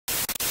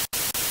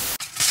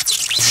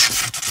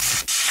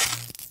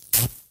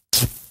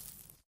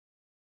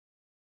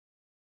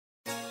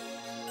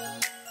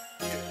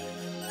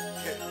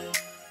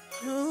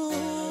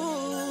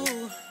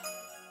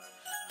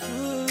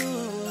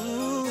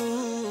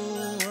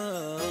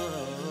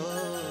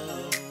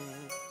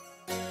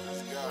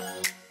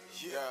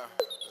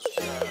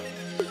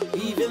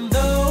Even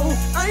though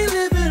I ain't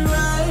living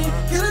right,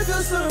 can I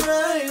feel so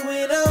right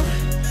when I'm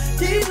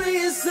deeply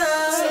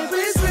inside?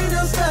 Please bring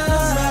them back. No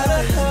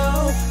matter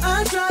how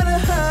I try to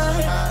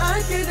hide,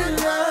 I can't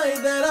deny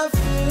that I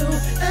feel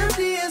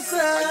empty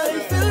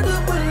inside, filled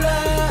up with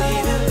light.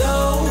 Even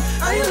though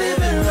I ain't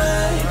living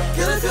right,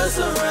 can I feel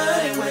so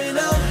right when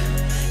I'm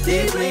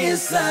deeply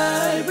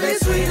inside?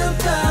 Please bring them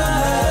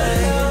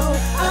back.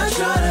 I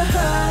try to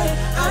hide,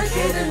 I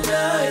can't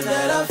deny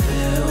that I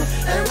feel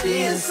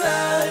empty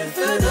inside,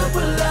 filled up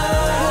with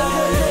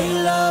light.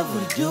 Hey, love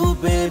with you,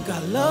 babe,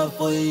 got love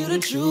for you, the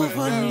truth,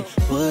 honey.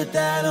 Put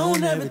that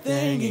on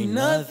everything, ain't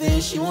nothing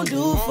she won't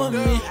do for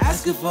me.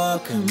 Asking for a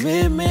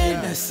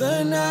commitment, that's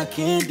something I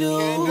can't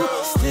do.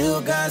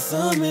 Still got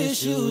some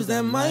issues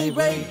that might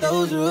break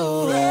those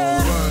rules.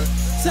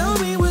 Tell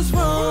me what's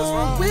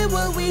wrong with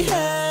what we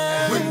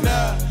have.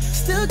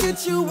 Still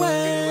get you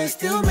wet,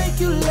 still make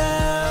you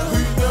laugh.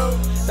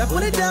 I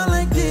put it down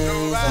like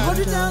this, I hold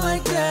it down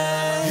like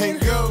that. And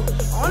go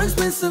on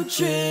expensive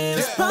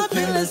trips,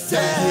 popping let's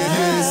tag.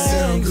 Yeah, it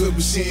sound good,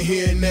 but she ain't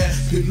hearing that.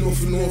 Been on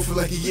for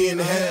like a year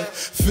and a half.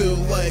 Feel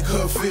like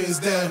her fears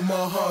that my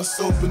heart's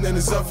open and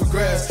it's up for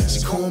grabs.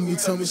 She call me,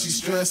 tell me she's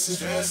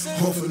stressing,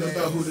 hoping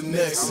about who the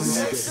next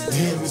is.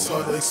 Damn, it's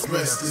hard to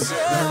express this.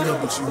 I know,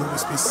 but you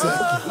always be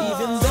second.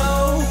 Even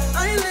though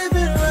I ain't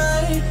living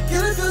right,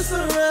 can I feel so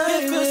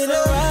right?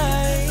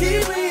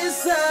 Keep me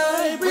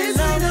inside, please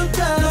bring them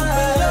down. No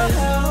matter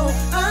how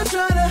I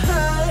try to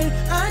hide,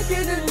 I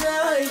can't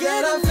deny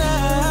that I feel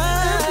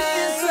empty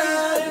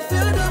inside,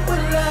 filled up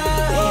with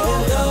light.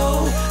 Even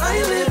though I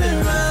ain't living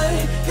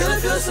right, can I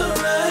feel so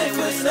right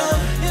when I'm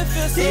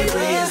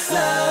deeply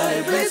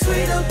inside, please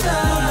bring them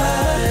down. No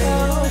matter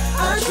how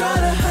I try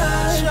to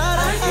hide,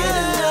 I can't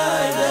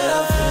deny that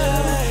I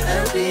feel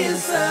empty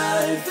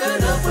inside,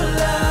 filled up with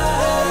light.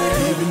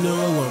 Even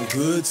though I'm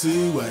good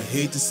too, I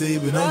hate to say,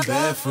 but I'm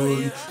bad for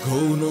you.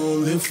 Going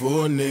all in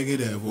for a nigga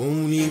that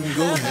won't even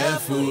go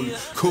half for you.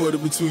 Caught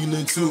it between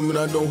the two, man,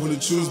 I know who to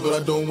choose, but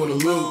I don't wanna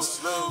lose.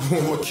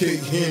 Want my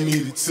cake, hand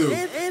need it too.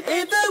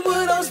 Ain't that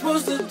what I'm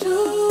supposed to do?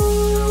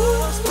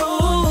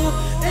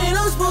 Ain't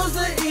I supposed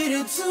to eat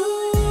it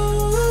too?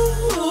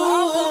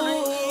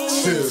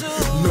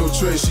 No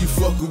trace, she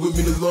fucking with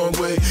me the long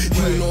way.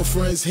 Even on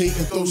friends, hate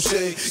and throw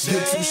shade.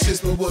 Give two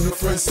shits, but what her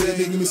friends say,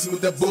 they give me some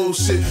with that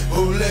bullshit.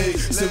 Olay,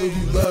 say when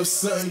you love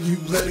something, you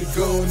let it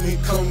go and then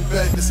come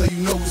back. That's how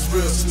you know it's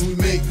real. So we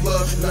make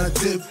love, and I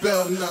dip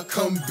out and I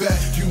come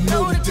back. You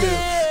know the deal.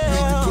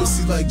 Make the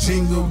pussy like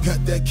Jingo,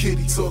 got that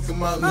kitty talking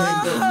my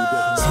lingo.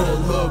 It's all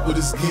love, but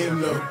it's game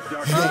though.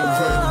 It ain't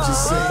right, I'm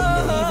just saying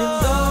no. Even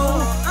though